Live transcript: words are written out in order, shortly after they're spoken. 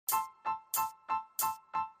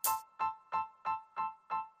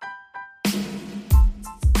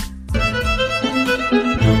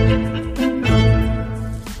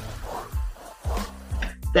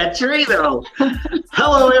Trino.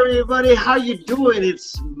 Hello, everybody. How you doing?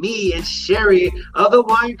 It's me and Sherry of the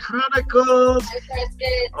Wine Chronicles. Hi,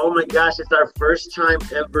 Prescott. Oh my gosh, it's our first time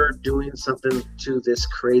ever doing something to this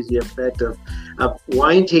crazy effect of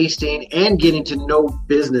wine tasting and getting to know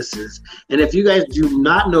businesses. And if you guys do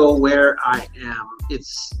not know where I am,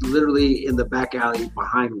 it's literally in the back alley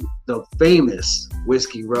behind the famous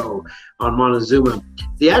Whiskey Row on Montezuma.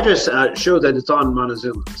 The address shows that it's on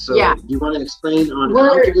Montezuma. So Yeah. do you want to explain on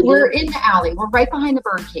how to get We're there? in the alley. We're right behind the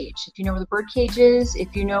bird cage. If you know where the bird cage is,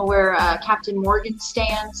 if you know where Captain Morgan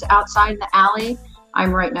stands outside in the alley,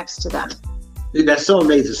 I'm right next to them. Dude, that's so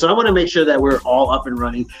amazing. So I want to make sure that we're all up and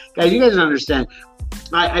running. Guys, you guys don't understand.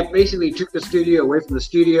 I basically took the studio away from the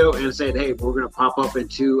studio and said, hey, we're going to pop up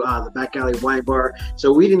into the back alley wine bar.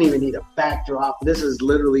 So we didn't even need a backdrop. This is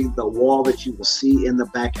literally the wall that you will see in the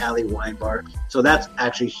back alley wine bar. So that's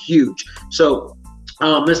actually huge. So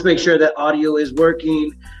let's make sure that audio is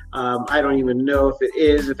working. I don't even know if it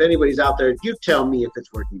is. If anybody's out there, you tell me if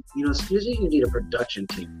it's working. You know, usually you need a production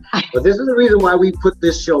team. But this is the reason why we put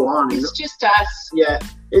this show on. It's just us. Yeah,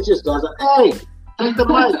 it's just us. Hey, take the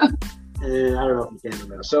mic. And I don't know if you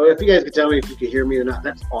can or not. So if you guys can tell me if you can hear me or not,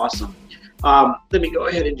 that's awesome. Let me go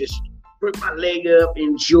ahead and just put my leg up,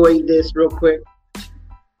 enjoy this real quick.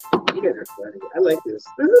 You guys are funny. I like this.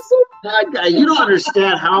 This is so fun, guys. You don't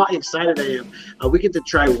understand how excited I am. We get to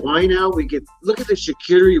try wine out. We get look at the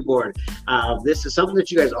charcuterie board. This is something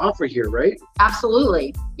that you guys offer here, right?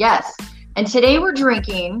 Absolutely. Yes. And today we're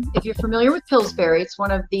drinking, if you're familiar with Pillsbury, it's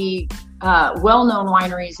one of the well-known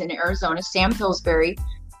wineries in Arizona, Sam Pillsbury.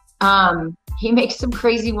 He makes some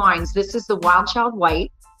crazy wines. This is the Wild Child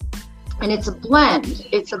White, and it's a blend.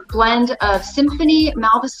 It's a blend of Symphony,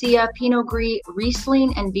 Malvasia, Pinot Gris,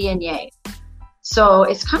 Riesling, and Viognier. So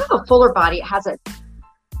it's kind of a fuller body. It has a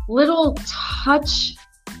little touch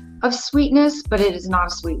of sweetness, but it is not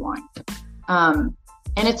a sweet wine.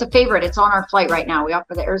 And it's a favorite. It's on our flight right now. We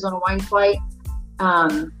offer the Arizona Wine Flight.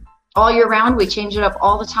 All year round, we change it up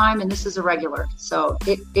all the time, and this is a regular. So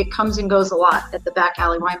it comes and goes a lot at the back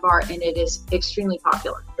alley wine bar, and it is extremely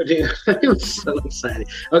popular. I'm so excited.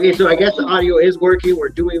 Okay, so I guess the audio is working. We're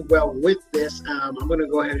doing well with this. I'm going to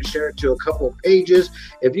go ahead and share it to a couple of pages.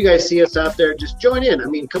 If you guys see us out there, just join in. I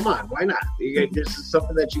mean, come on, why not? This is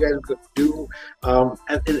something that you guys could do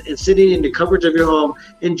and sitting in the comforts of your home,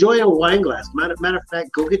 enjoying a wine glass. Matter of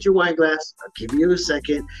fact, go get your wine glass. I'll give you a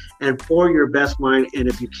second and pour your best wine. And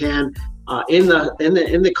if you can, in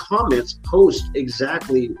the comments, post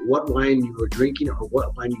exactly what wine you are drinking or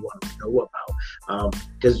what wine you want to know about,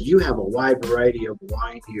 because you have a wide variety of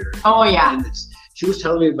wine here. Oh yeah. She was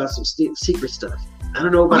telling me about some secret stuff. I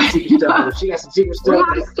don't know about secret stuff, but she got some secret stuff.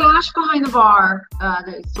 We have a stash behind the bar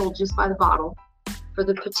that is sold just by the bottle for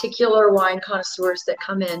the particular wine connoisseurs that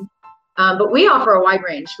come in. But we offer a wide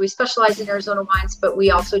range. We specialize in Arizona wines, but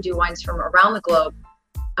we also do wines from around the globe.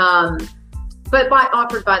 But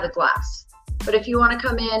offered by the glass. But if you want to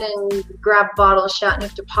come in and grab a bottle of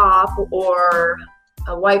Chateauneuf Pop or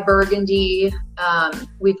a white Burgundy,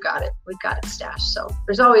 we've got it. We've got it stashed. So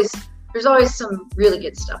there's always some really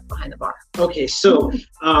good stuff behind the bar. Okay, so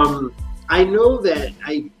I know that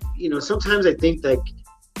sometimes I think that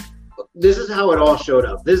this is how it all showed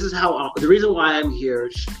up. This is how the reason why I'm here.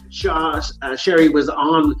 Sherry was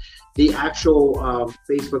on the actual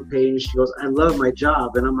Facebook page. She goes, "I love my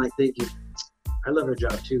job," and I'm like thinking, I love her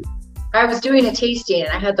job too. I was doing a tasting and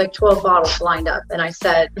I had like 12 bottles lined up, and I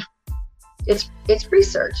said, it's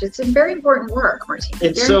research. It's a very important work, Martine.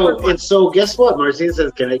 And so guess what? Martine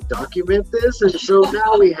says, can I document this? And so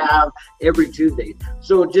now we have every Tuesday.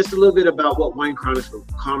 So just a little bit about what Wine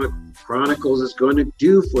Chronicles is going to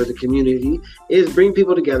do for the community is bring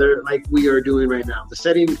people together like we are doing right now. The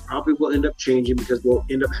setting probably will end up changing because we'll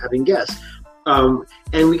end up having guests.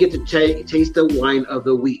 And we get to taste the wine of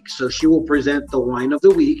the week. So she will present the wine of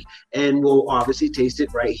the week, and we'll obviously taste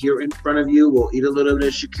it right here in front of you. We'll eat a little bit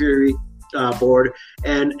of charcuterie board,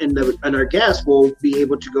 and our guests will be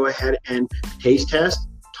able to go ahead and taste test,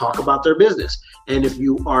 talk about their business. And if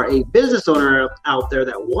you are a business owner out there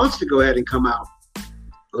that wants to go ahead and come out,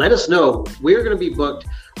 let us know. We're going to be booked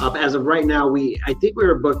as of right now. I think we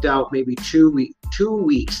were booked out maybe 2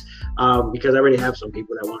 weeks because I already have some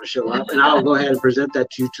people that want to show up, and I'll go ahead and present that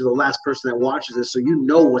to the last person that watches this, so you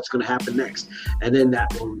know what's going to happen next, and then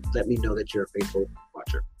that will let me know that you're a faithful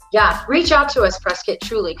watcher. Yeah, reach out to us, Prescott,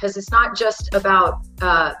 truly, because it's not just about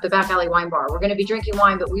the back alley wine bar. We're going to be drinking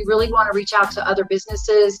wine, but we really want to reach out to other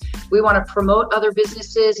businesses. We want to promote other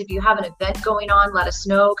businesses. If you have an event going on, let us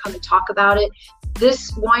know. Come and talk about it.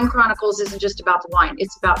 This Wine Chronicles isn't just about the wine.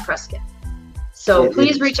 It's about Prescott. So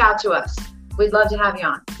please reach out to us. We'd love to have you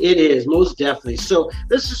on. It is, most definitely. So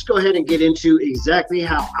let's just go ahead and get into exactly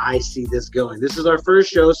how I see this going. This is our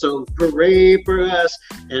first show, so hooray for us.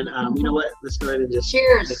 And you know what? Let's go ahead and just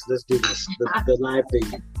cheers. Let's do this. The live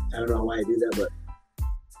thing. I don't know why I do that, but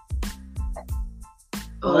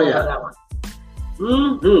yeah. That one.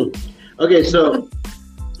 Mm-hmm. Okay, so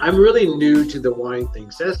I'm really new to the wine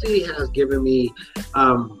thing. Cecily has given me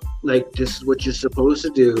like just what you're supposed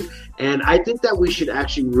to do, and I think that we should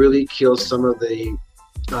actually really kill some of the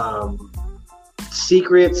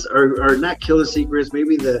secrets, or not kill the secrets.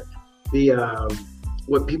 Maybe the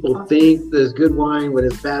what people think is good wine, what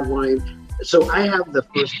is bad wine. So I have the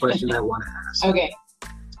first question I want to ask. Okay.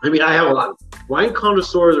 I mean, I have a lot. Wine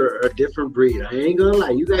connoisseurs are a different breed. I ain't gonna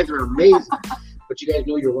lie, you guys are amazing, but you guys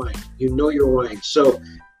know your wine. You know your wine. So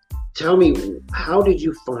tell me, how did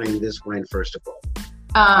you find this wine, first of all?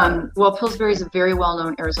 Well, Pillsbury is a very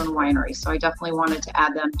well-known Arizona winery, so I definitely wanted to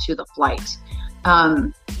add them to the flight.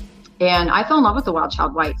 And I fell in love with the Wild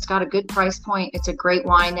Child White. It's got a good price point. It's a great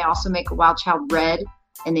wine. They also make a Wild Child Red,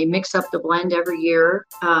 and they mix up the blend every year.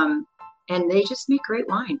 And they just make great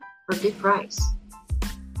wine for a good price.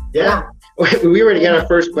 Yeah. We already got our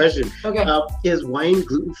first question. Okay. Is wine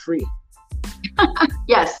gluten-free?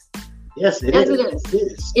 Yes. Yes, it is.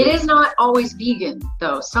 It is not always vegan,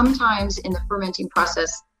 though. Sometimes in the fermenting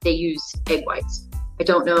process, they use egg whites. I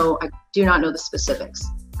do not know the specifics.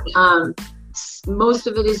 Most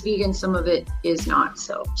of it is vegan, some of it is not.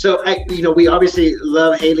 So we obviously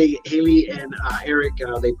love Haley and Eric.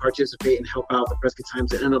 They participate and help out the Prescott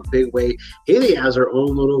Times in a big way. Haley has her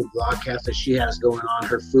own little vlogcast that she has going on,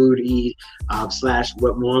 her foodie /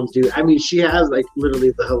 what moms do. I mean, she has like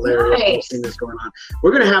literally the hilarious thing that's going on.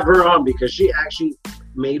 We're gonna have her on because she actually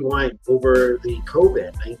made wine over the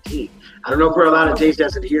COVID-19. I don't know if we're allowed to taste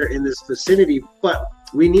testing here in this vicinity, but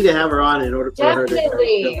we need to have her on in order for her to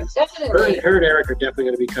definitely. Her and Eric are definitely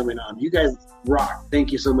going to be coming on. You guys rock.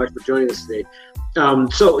 Thank you so much for joining us today.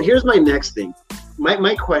 So here's my next thing.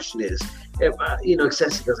 My question is, if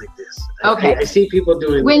Ceci goes like this. Okay. I see people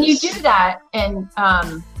doing when this. you do that, and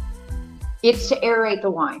it's to aerate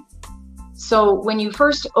the wine. So when you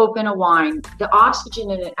first open a wine, the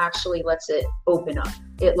oxygen in it actually lets it open up.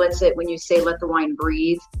 It lets it, when you say let the wine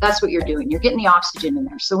breathe, that's what you're doing. You're getting the oxygen in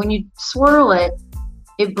there. So when you swirl it,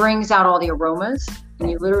 it brings out all the aromas, and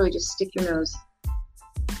you literally just stick your nose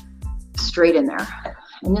straight in there.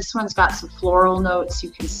 And this one's got some floral notes.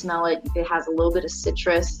 You can smell it. It has a little bit of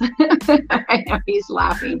citrus. I know he's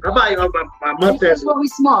laughing. This is what we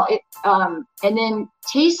smell. And then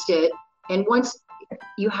taste it. And once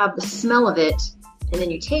you have the smell of it, and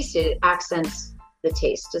then you taste it, it accents the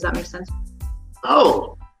taste. Does that make sense?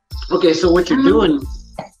 Oh, okay. So what you're doing?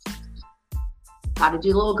 Got to do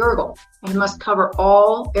a little gurgle. And it must cover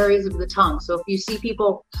all areas of the tongue. So if you see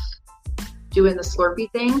people doing the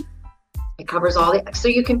slurpee thing, it covers all so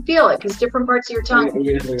you can feel it, because different parts of your tongue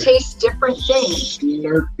taste different things.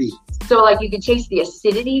 Slurpee. So like you can taste the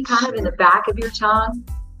acidity kind of in the back of your tongue.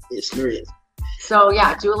 Yes, there is. So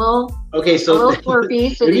yeah, do a little. Okay, so a little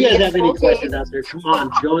slurpee. So if you guys have any questions out there, come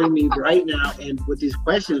on, join me right now and with these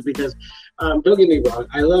questions, because don't get me wrong,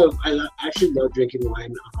 I actually love drinking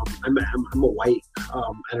wine. I'm a white.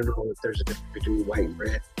 I don't know if there's a difference between white and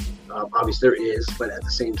red. Obviously there is, but at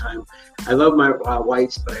the same time, I love my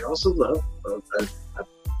whites, but I also love a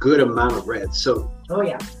good amount of red. So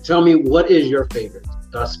tell me, what is your favorite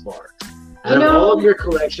thus far? Out of all of your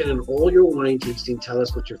collection and all your wine tasting, tell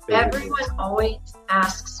us what your favorite is. Everyone always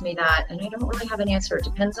asks me that, and I don't really have an answer. It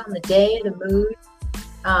depends on the day, the mood.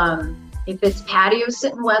 If it's patio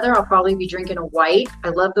sitting weather, I'll probably be drinking a white. I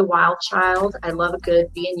love the Wild Child. I love a good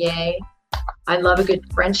Viognier. I love a good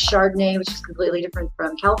French Chardonnay, which is completely different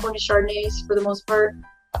from California Chardonnays for the most part.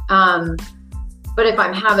 But if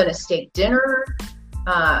I'm having a steak dinner,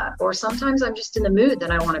 or sometimes I'm just in the mood, then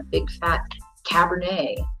I want a big fat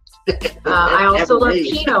Cabernet. I also love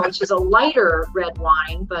Pinot, which is a lighter red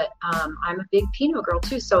wine, but I'm a big Pinot girl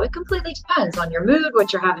too. So it completely depends on your mood,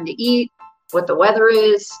 what you're having to eat, what the weather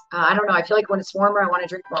is. I don't know. I feel like when it's warmer, I want to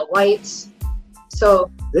drink more whites.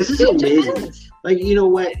 So this is amazing. Depends. Like, you know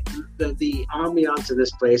what, the ambiance of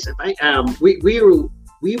this place. If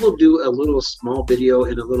we will do a little small video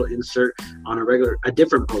and a little insert on a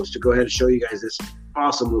different post to go ahead and show you guys this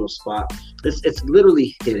awesome little spot. It's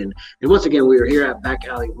literally hidden. And once again, we are here at Back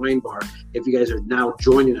Alley Wine Bar, if you guys are now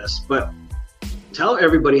joining us. But tell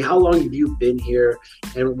everybody, how long have you been here,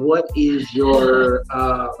 and what is your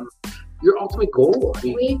ultimate goal? I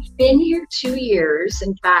mean, we've been here 2 years.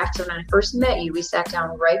 In fact, when I first met you, we sat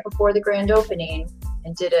down right before the grand opening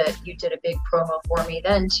and you did a big promo for me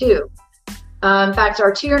then too. In fact,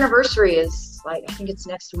 our 2-year anniversary is I think it's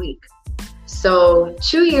next week. So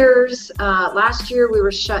 2 years. Last year we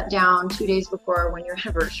were shut down 2 days before our 1 year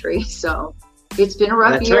anniversary. So it's been a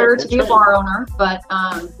rough year to be a bar owner, but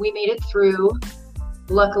we made it through.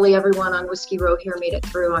 Luckily, everyone on Whiskey Row here made it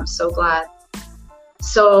through. I'm so glad.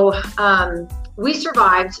 So we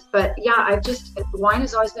survived, but yeah, wine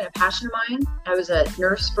has always been a passion of mine. I was a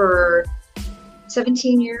nurse for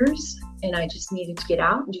 17 years. And I just needed to get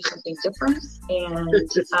out and do something different. And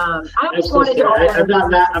I always wanted to. I'm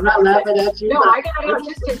not laughing at you. No, I got out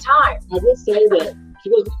just in time. I will say that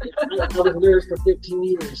she goes, I was a nurse for 15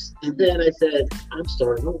 years. And then I said, I'm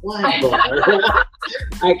starting a wine bar.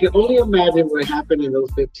 I can only imagine what happened in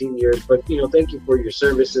those 15 years. But, thank you for your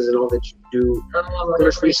services and all that you do.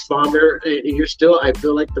 First responder. And you're still, I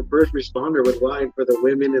feel like the first responder with wine for the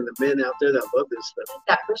women and the men out there that love this stuff.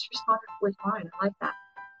 That first responder with wine. I like that.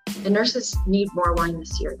 The nurses need more wine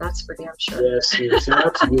this year. That's for damn sure. Yes. Shout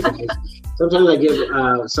out to you guys. Sometimes I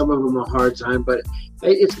give some of them a hard time, but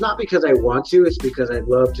it's not because I want to. It's because I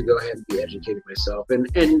love to go ahead and be educated myself. And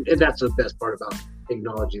that's the best part about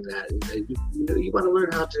acknowledging that. You want to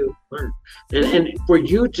learn how to learn. And for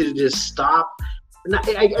you to just stop.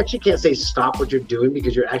 I actually can't say stop what you're doing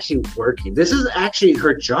because you're actually working. This is actually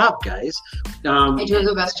her job, guys. I do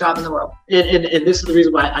the best job in the world. And this is the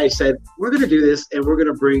reason why I said we're going to do this, and we're going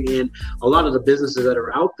to bring in a lot of the businesses that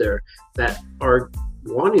are out there that are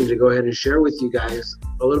wanting to go ahead and share with you guys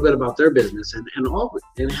a little bit about their business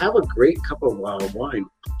and have a great cup of wine,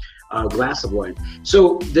 glass of wine.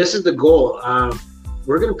 So this is the goal.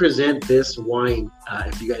 We're going to present this wine.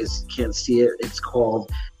 If you guys can't see it, it's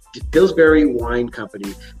called Pillsbury Wine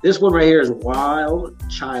Company. This one right here is Wild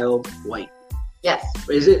Child White. Yes.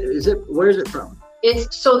 Is it? Where is it from?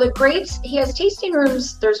 So the grapes. He has tasting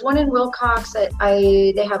rooms. There's one in Wilcox.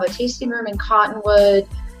 They have a tasting room in Cottonwood.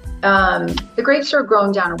 The grapes are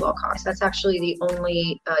grown down in Wilcox. That's actually the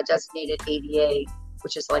only designated ADA,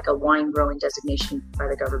 which is like a wine growing designation by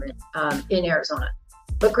the government in Arizona.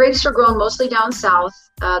 But grapes are grown mostly down south.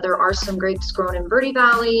 There are some grapes grown in Verde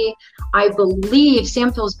Valley. I believe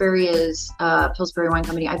Sam Pillsbury is Pillsbury Wine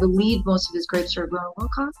Company. I believe most of his grapes are grown in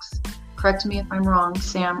Wilcox. Correct me if I'm wrong,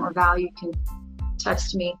 Sam or Val. You can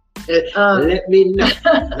text me. Let me know.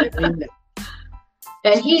 Let me know.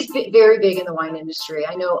 And he's very big in the wine industry.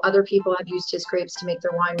 I know other people have used his grapes to make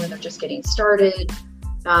their wine when they're just getting started.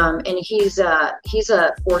 And he's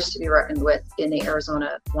a force to be reckoned with in the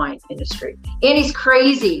Arizona wine industry. And he's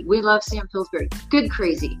crazy. We love Sam Pillsbury. Good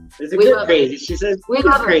crazy. It's a good crazy. She says we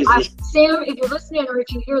love crazy. Sam, if you're listening or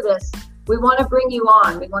if you hear this, we want to bring you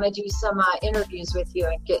on. We want to do some interviews with you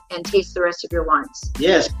and taste the rest of your wines.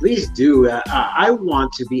 Yes, please do. I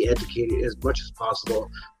want to be educated as much as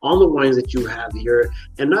possible on the wines that you have here.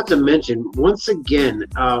 And not to mention, once again,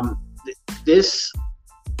 this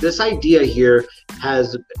idea here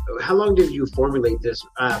how long did you formulate this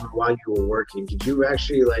while you were working? Did you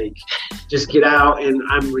actually just get out and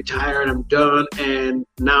I'm retired, I'm done, and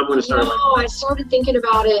now I'm going to start? No, I started thinking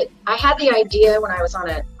about it. I had the idea when I was on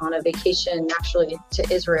a vacation actually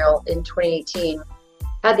to Israel in 2018.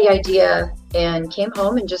 Had the idea and came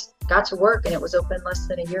home and just got to work, and it was open less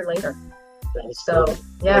than a year later. So cool.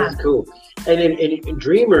 Yeah, that's cool. And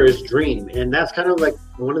dreamers dream, and that's kind of like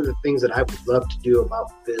one of the things that I would love to do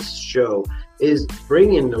about this show is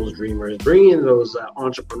bring in those dreamers, bring in those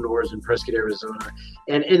entrepreneurs in Prescott, Arizona,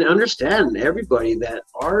 and understand everybody that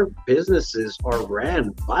our businesses are ran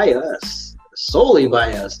by us, solely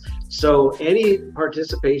by us. So any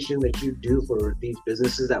participation that you do for these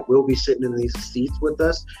businesses that will be sitting in these seats with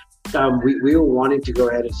us, we were wanting to go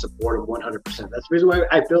ahead and support them 100%. That's the reason why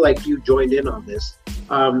I feel like you joined in on this.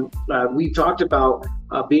 We talked about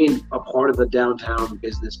being a part of the downtown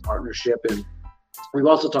business partnership, and we've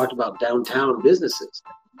also talked about downtown businesses.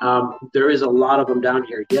 There is a lot of them down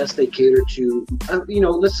here. Yes, they cater to,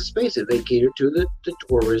 let's just face it, they cater to the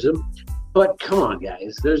tourism. But come on,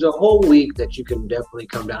 guys, there's a whole week that you can definitely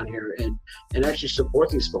come down here and actually support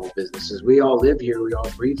these small businesses. We all live here. We all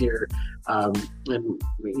breathe here.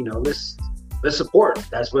 Let's support.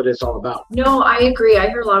 That's what it's all about. No, I agree. I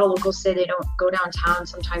hear a lot of locals say they don't go downtown.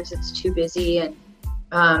 Sometimes it's too busy. And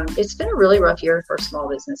it's been a really rough year for small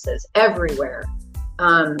businesses everywhere.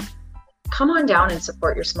 Come on down and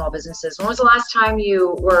support your small businesses. When was the last time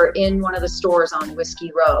you were in one of the stores on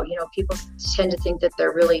Whiskey Row? People tend to think that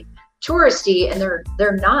they're really touristy, and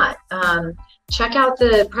they're not. Check out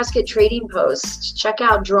the Prescott Trading Post. Check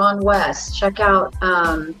out Drawn West. Check out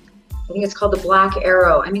I think it's called the Black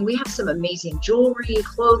Arrow. I mean, we have some amazing jewelry,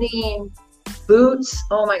 clothing, boots.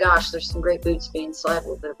 Oh my gosh, there's some great boots being sold. I have a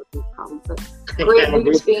little bit of a boot problem, but great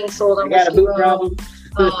boots being sold on Whiskey Row.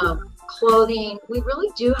 clothing. We really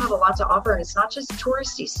do have a lot to offer, and it's not just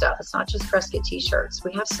touristy stuff. It's not just Prescott t-shirts.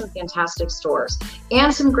 We have some fantastic stores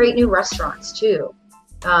and some great new restaurants too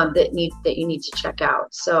that you need to check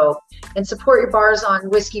out. So, and support your bars on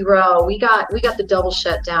Whiskey Row. We got the double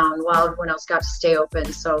shut down while everyone else got to stay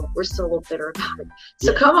open. So we're still a little bitter about it.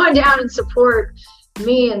 So come on down and support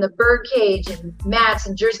me and the Birdcage and Matt's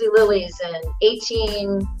and Jersey Lilies and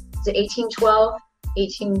 1812.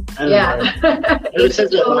 18, yeah. Ever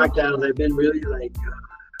since the lockdown, they've been really like,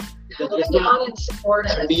 it's not, and support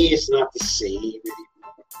to me, it's not the same anymore.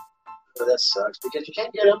 So that sucks because you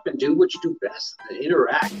can't get up and do what you do best.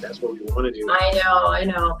 Interact. That's what we want to do. I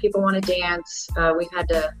know. People want to dance. We've had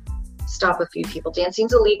to stop a few people.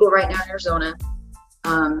 Dancing's illegal right now in Arizona.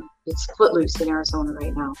 It's footloose in Arizona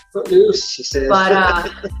right now. Footloose, she says.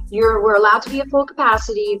 But we're allowed to be at full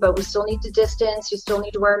capacity, but we still need to distance. You still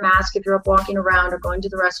need to wear a mask if you're up walking around or going to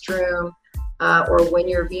the restroom, or when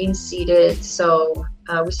you're being seated. So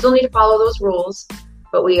we still need to follow those rules,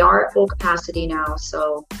 but we are at full capacity now.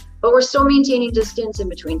 So, but we're still maintaining distance in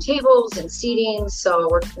between tables and seating. So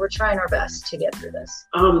we're trying our best to get through this.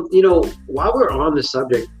 While we're on the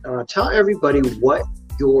subject, tell everybody what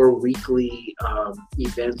your weekly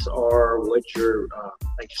events are, what your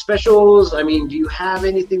like specials. I mean, do you have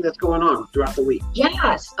anything that's going on throughout the week?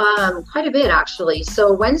 Yes, quite a bit actually.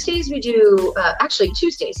 So Wednesdays we do, actually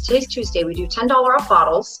Tuesdays. Today's Tuesday. We do $10 off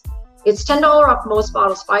bottles. It's $10 off most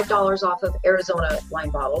bottles, $5 off of Arizona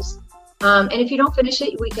wine bottles. And if you don't finish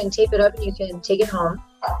it, we can tape it up and you can take it home,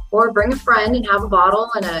 or bring a friend and have a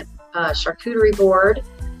bottle and a charcuterie board.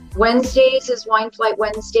 Wednesdays is Wine Flight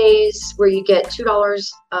Wednesdays, where you get $2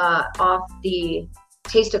 off the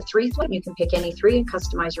Taste of 3 flight. You can pick any 3 and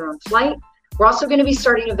customize your own flight. We're also going to be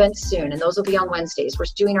starting events soon, and those will be on Wednesdays. We're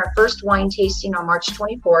doing our first wine tasting on March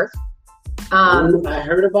 24th. I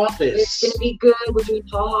heard about this. It's going to be good. We're doing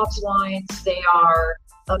Paul Hobbs wines. They are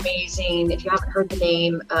amazing. If you haven't heard the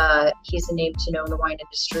name, he's a name to know in the wine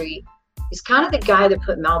industry. He's kind of the guy that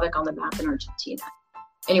put Malbec on the map in Argentina.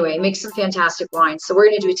 Anyway, it makes some fantastic wines. So we're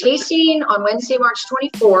going to do a tasting on Wednesday, March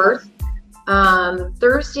 24th.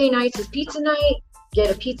 Thursday nights is pizza night.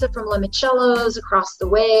 Get a pizza from Limoncello's across the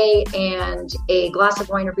way and a glass of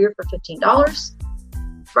wine or beer for $15.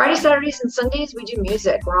 Friday, Saturdays, and Sundays, we do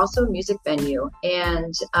music. We're also a music venue.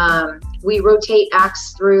 And we rotate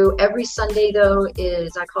acts through. Every Sunday, though,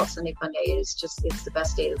 I call it Sunday Fun Day. It's the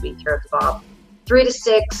best day of the week here at the Bob. 3 to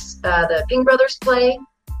 6, the Ping Brothers play.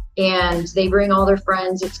 And they bring all their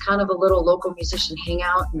friends. It's kind of a little local musician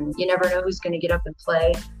hangout, and you never know who's going to get up and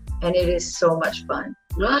play. And it is so much fun.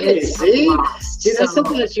 Nice. See, that's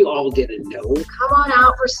something that you all didn't know. Come on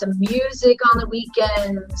out for some music on the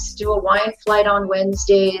weekends. Do a wine flight on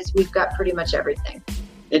Wednesdays. We've got pretty much everything.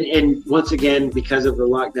 And once again, because of the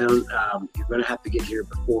lockdown, you're going to have to get here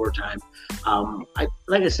before time.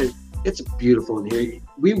 Like I said, it's beautiful in here.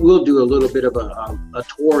 We will do a little bit of a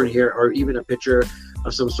tour in here, or even a picture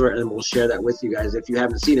of some sort, and we'll share that with you guys if you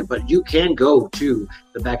haven't seen it. But you can go to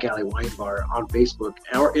the Back Alley Wine Bar on Facebook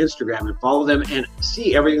or Instagram and follow them and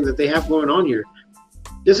see everything that they have going on here.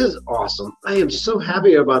 This is awesome. I am so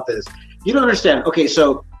happy about this. You don't understand. Okay,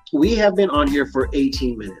 so we have been on here for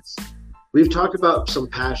 18 minutes. We've talked about some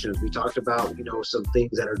passions. We talked about, some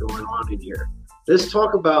things that are going on in here. Let's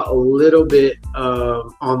talk about a little bit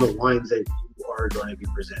on the wines that you are going to be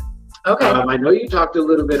presenting. Okay. I know you talked a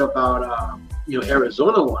little bit about,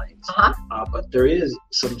 Arizona wines, but there is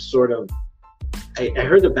some sort of, I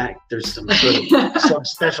heard the back, there's some sort of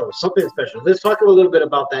something special. Let's talk a little bit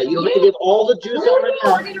about that. You don't have to give all the juice out right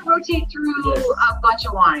now. We're going to rotate through a bunch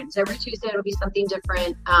of wines. Every Tuesday it'll be something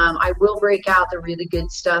different. I will break out the really good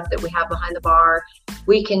stuff that we have behind the bar.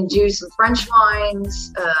 We can do some French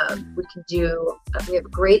wines. We have a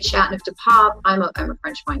great Chateauneuf de Pape. I'm a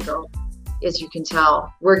French wine girl, as you can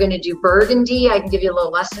tell. We're going to do Burgundy. I can give you a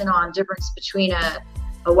little lesson on difference between a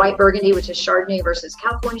white Burgundy, which is Chardonnay, versus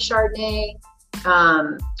California Chardonnay.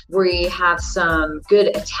 We have some good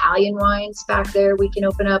Italian wines back there we can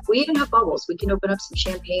open up. We even have bubbles. We can open up some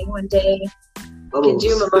champagne one day. Bubbles. We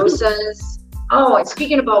can do mimosas. Oh, and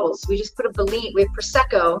speaking of bubbles, we just put a Bellini. We have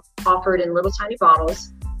Prosecco offered in little tiny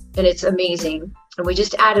bottles, and it's amazing. And we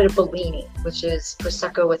just added a Bellini, which is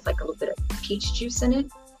Prosecco with like a little bit of peach juice in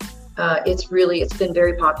it. It's been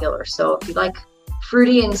very popular. So if you like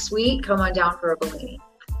fruity and sweet, come on down for a Bellini.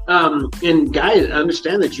 And guys,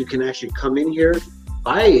 understand that you can actually come in here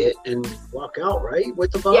buy it and walk out, right?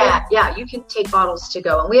 With the bottle? Yeah, you can take bottles to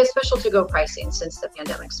go. And we have special to-go pricing since the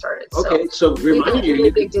pandemic started. Okay, so remind you,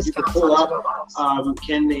 really you can pull up.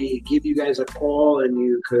 Can they give you guys a call and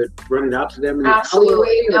you could run it out to them?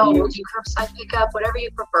 Absolutely. No, we'll do curbside pickup, whatever you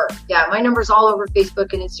prefer. Yeah, my number's all over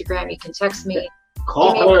Facebook and Instagram. You can text me.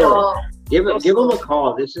 Call her. Give them a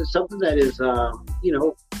call. This is something that is,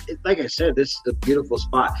 like I said, this is a beautiful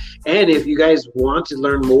spot. And if you guys want to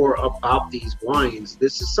learn more about these wines,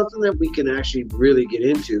 this is something that we can actually really get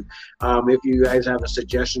into. If you guys have a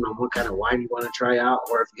suggestion on what kind of wine you want to try out,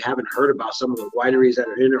 or if you haven't heard about some of the wineries that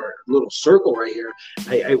are in our little circle right here,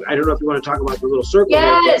 I don't know if you want to talk about the little circle.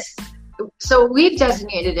 Yes. So we've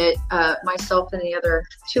designated it, myself and the other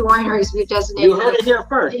two wineries, we've designated You heard it here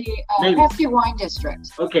first. The Prescott Wine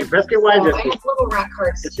District. Okay, Prescott Wine District. I have little rat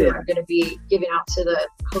cards too I'm going to be giving out to the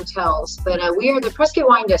hotels. But we are the Prescott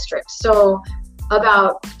Wine District. So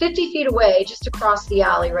about 50 feet away, just across the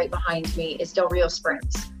alley right behind me, is Del Rio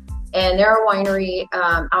Springs. And they're a winery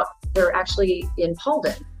they're actually in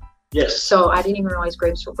Paulden. Yes. So I didn't even realize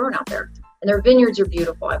grapes were grown out there. And their vineyards are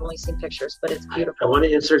beautiful. I've only seen pictures, but it's beautiful. I want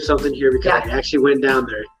to insert something here because I actually went down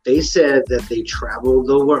there. They said that they traveled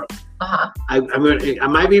the world. Uh-huh. I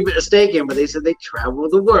might be mistaken, but they said they traveled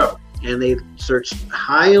the world and they searched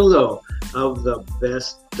high and low of the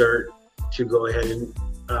best dirt to go ahead and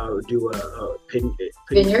do a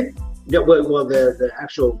vineyard. Yeah, well, the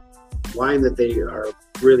actual wine that they are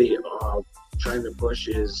really trying to push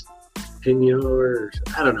is Pinot, or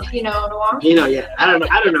I don't know. Pinot Noir. Pinot, yeah. I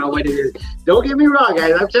don't know what it is. Don't get me wrong,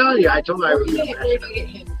 guys. I'm telling you. I told my.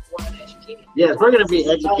 Yes, we're gonna be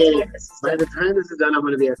educated. By the time this is done, I'm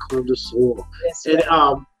gonna be a connoisseur. Yes, and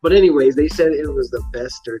but anyways, they said it was the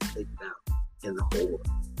best dirt they found in the whole world.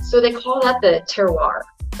 So they call that the terroir.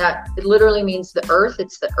 That it literally means the earth.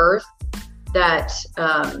 It's the earth that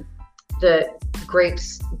the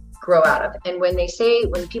grapes grow out of. And when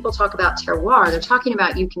people talk about terroir, they're talking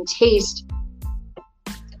about you can taste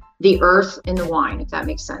the earth in the wine, if that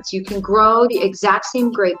makes sense. You can grow the exact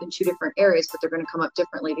same grape in two different areas, but they're going to come up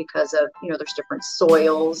differently because of, there's different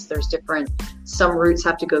soils, some roots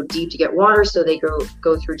have to go deep to get water, so they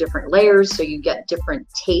go through different layers, so you get different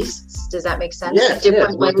tastes. Does that make sense? Yes,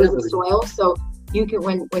 different layers of soil. So you can,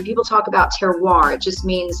 when people talk about terroir, it just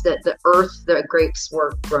means that the earth the grapes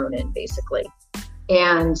were grown in, basically.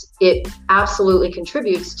 And it absolutely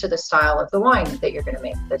contributes to the style of the wine that you're going to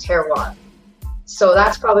make, the terroir. So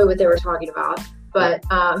that's probably what they were talking about. But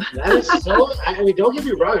that is so. I mean, don't get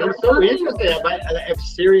me wrong. I'm so interested.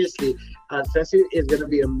 Seriously, Ceci is going to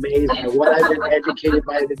be amazed by what I've been educated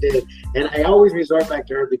by today. And I always resort back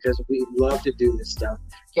to her because we love to do this stuff.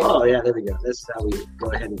 Yeah. Oh yeah, there we go. This is how we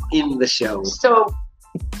go ahead and end the show. So.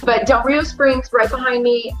 But Del Rio Springs, right behind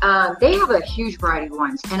me, they have a huge variety of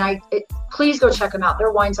wines, and please go check them out.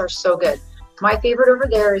 Their wines are so good. My favorite over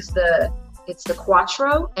there is it's the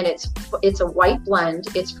Quattro, and it's a white blend.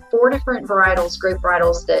 It's 4 different grape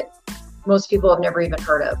varietals that most people have never even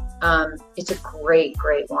heard of. It's a great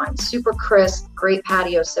wine, super crisp, great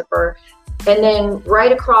patio sipper. And then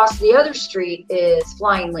right across the other street is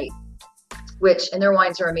Flying Leaf, and their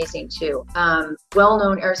wines are amazing too.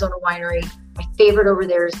 Well-known Arizona winery. My favorite over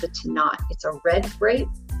there is the Tannat. It's a red grape.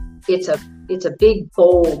 It's a big,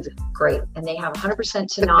 bold grape, and they have 100%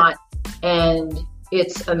 Tannat, and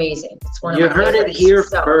it's amazing. It's one of my favorites. You heard it here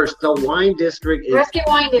first. The wine district is Prescott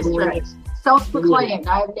Wine District. Self-proclaimed.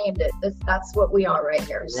 I have named it. That's what we are right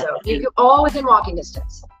here. So you all within walking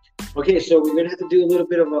distance. Okay, so we're gonna have to do a little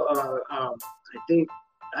bit of I think,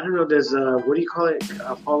 I don't know. Does what do you call it?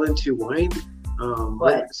 Fall into wine?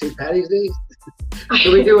 What? St. Patty's Day?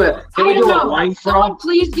 Can we do a wine crawl?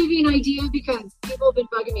 Please give me an idea because people have been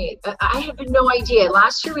bugging me. I have no idea.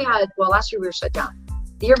 Last year we were shut down.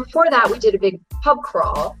 The year before that we did a big pub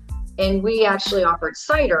crawl and we actually offered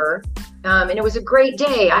cider. And it was a great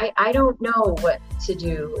day. I don't know what to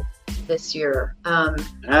do this year.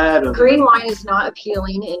 Green wine is not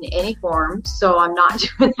appealing in any form, so I'm not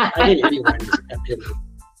doing that. I think any wine is appealing.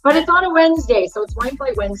 But it's on a Wednesday, so it's Wine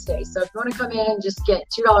Flight Wednesday. So if you want to come in and just get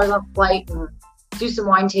 $2 off the flight and do some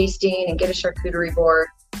wine tasting and get a charcuterie board,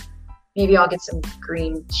 maybe I'll get some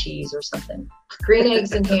green cheese or something. Green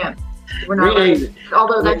eggs and ham. We're not allowed,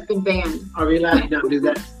 although that's been banned. Are we allowed to not do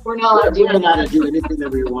that? We're not allowed to do that. We're allowed to do anything that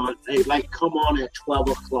we want. Hey, come on at 12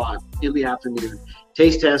 o'clock in the afternoon.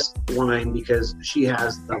 Taste test wine because she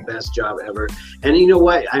has the best job ever. And you know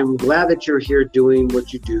what? I'm glad that you're here doing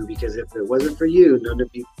what you do because if it wasn't for you,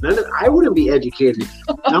 I wouldn't be educated.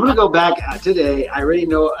 I'm going to go back today. I already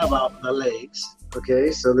know about the lakes.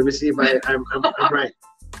 Okay, so let me see if I'm right.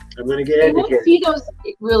 I'm going to get You educated. won't see those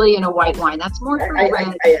really in a white wine. That's more for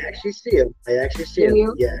red. I actually see them. I see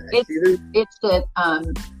them. Yeah, I see them. It's the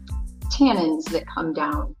tannins that come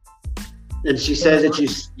down. And she says that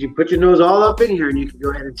you put your nose all up in here and you can go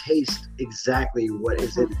ahead and taste exactly what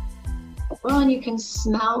is in it. Well, and you can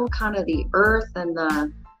smell kind of the earth and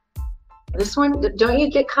this one, don't you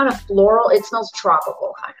get kind of floral? It smells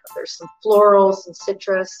tropical kind of. There's some floral, some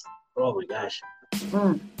citrus. Oh my gosh.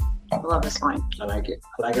 I love this wine. I like it.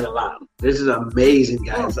 I like it a lot. This is amazing,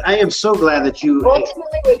 guys. I am so glad that you...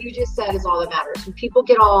 Ultimately, what you just said is all that matters. When people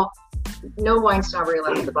get no wine snobbery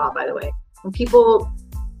allowed at the bar, by the way. When people...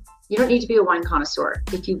 You don't need to be a wine connoisseur.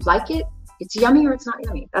 If you like it, it's yummy or it's not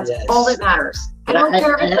yummy. That's all that matters. I don't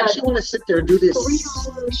care if I actually want to sit there and do this.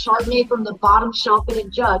 $3 Chardonnay from the bottom shelf in a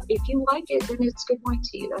jug. If you like it, then it's good wine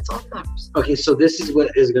to you. That's all that matters. Okay, so this is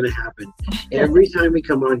what is going to happen. Every time we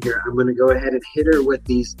come on here, I'm going to go ahead and hit her with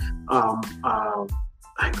these. I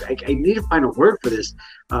need to find a word for this.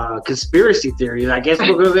 Conspiracy theories. I guess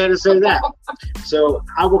we'll go ahead and say that. So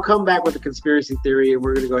I will come back with a conspiracy theory, and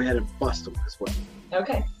we're going to go ahead and bust them as well.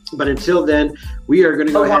 Okay. But until then, we are going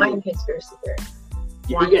to go ahead. Wine conspiracy theory.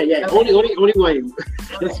 Yeah. Okay. Only wine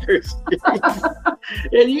conspiracy.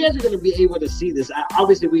 And you guys are going to be able to see this.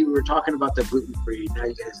 Obviously, we were talking about the gluten-free. Now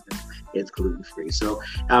you guys know it's gluten-free. So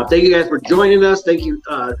thank you guys for joining us. Thank you,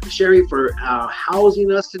 Sherry, for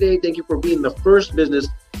housing us today. Thank you for being the first business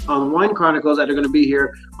on Wine Chronicles that are going to be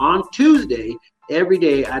here on Tuesday, every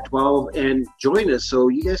day at 12, and join us. So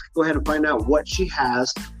you guys can go ahead and find out what she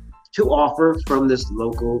has to offer from this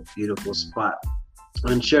local, beautiful spot.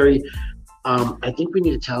 And Sherry, I think we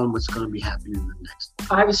need to tell them what's going to be happening in the next.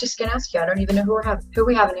 I was just going to ask you. I don't even know who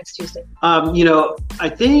we have next Tuesday. I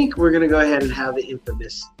think we're going to go ahead and have the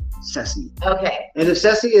infamous Ceci. Okay. And if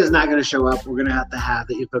Ceci is not going to show up, we're going to have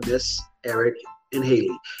the infamous Eric and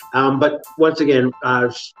Haley. But once again,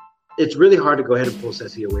 it's really hard to go ahead and pull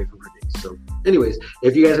Ceci away from her days. So anyways,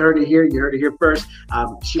 if you guys heard it here, you heard it here first.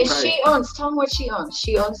 She owns, tell them what she owns.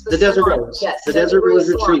 She owns the Desert Rose. Yes. The Desert Rose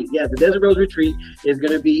Retreat. Yeah, the Desert Rose Retreat is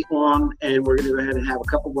going to be on, and we're going to go ahead and have a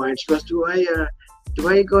couple wines. She goes, do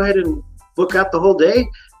I go ahead and book out the whole day?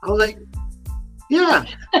 I was like, yeah.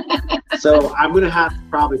 So I'm going to have to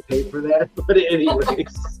probably pay for that. But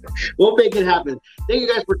anyways, we'll make it happen. Thank you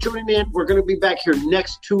guys for tuning in. We're going to be back here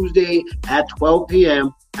next Tuesday at 12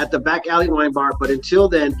 p.m. at the Back Alley Wine Bar. But until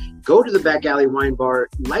then, go to the Back Alley Wine Bar,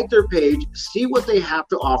 like their page, see what they have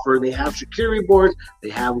to offer. They have charcuterie boards, they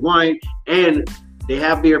have wine, and they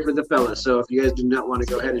have beer for the fellas. So if you guys do not want to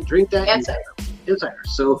go ahead and drink that, Insider.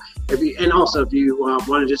 So if you want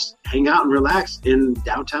to just hang out and relax in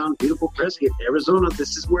downtown beautiful Prescott, Arizona,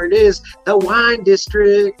 this is where it is, the Wine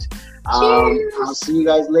District. I'll see you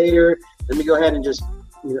guys later. Let me go ahead and just,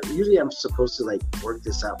 usually I'm supposed to work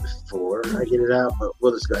this out before I get it out, but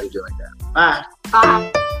we'll just go ahead and do it like that.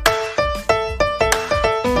 Bye.